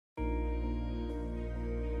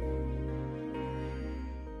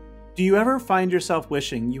Do you ever find yourself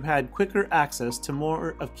wishing you had quicker access to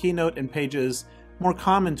more of Keynote and Page's more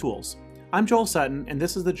common tools? I'm Joel Sutton, and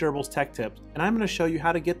this is the Gerbils Tech Tips, and I'm going to show you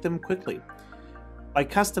how to get them quickly by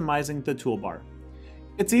customizing the toolbar.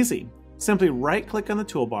 It's easy. Simply right-click on the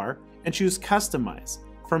toolbar and choose Customize.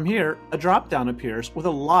 From here, a drop-down appears with a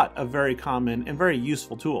lot of very common and very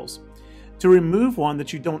useful tools. To remove one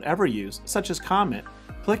that you don't ever use, such as Comment,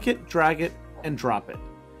 click it, drag it, and drop it.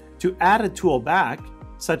 To add a tool back,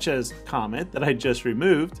 such as Comment that I just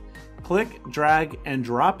removed, click, drag, and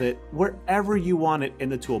drop it wherever you want it in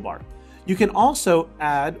the toolbar. You can also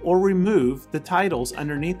add or remove the titles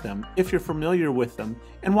underneath them if you're familiar with them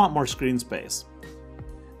and want more screen space.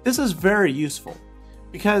 This is very useful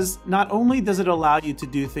because not only does it allow you to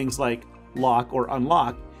do things like lock or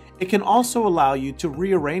unlock, it can also allow you to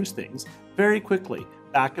rearrange things very quickly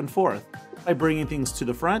back and forth by bringing things to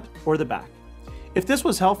the front or the back. If this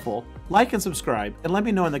was helpful, like and subscribe, and let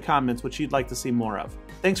me know in the comments what you'd like to see more of.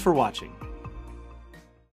 Thanks for watching.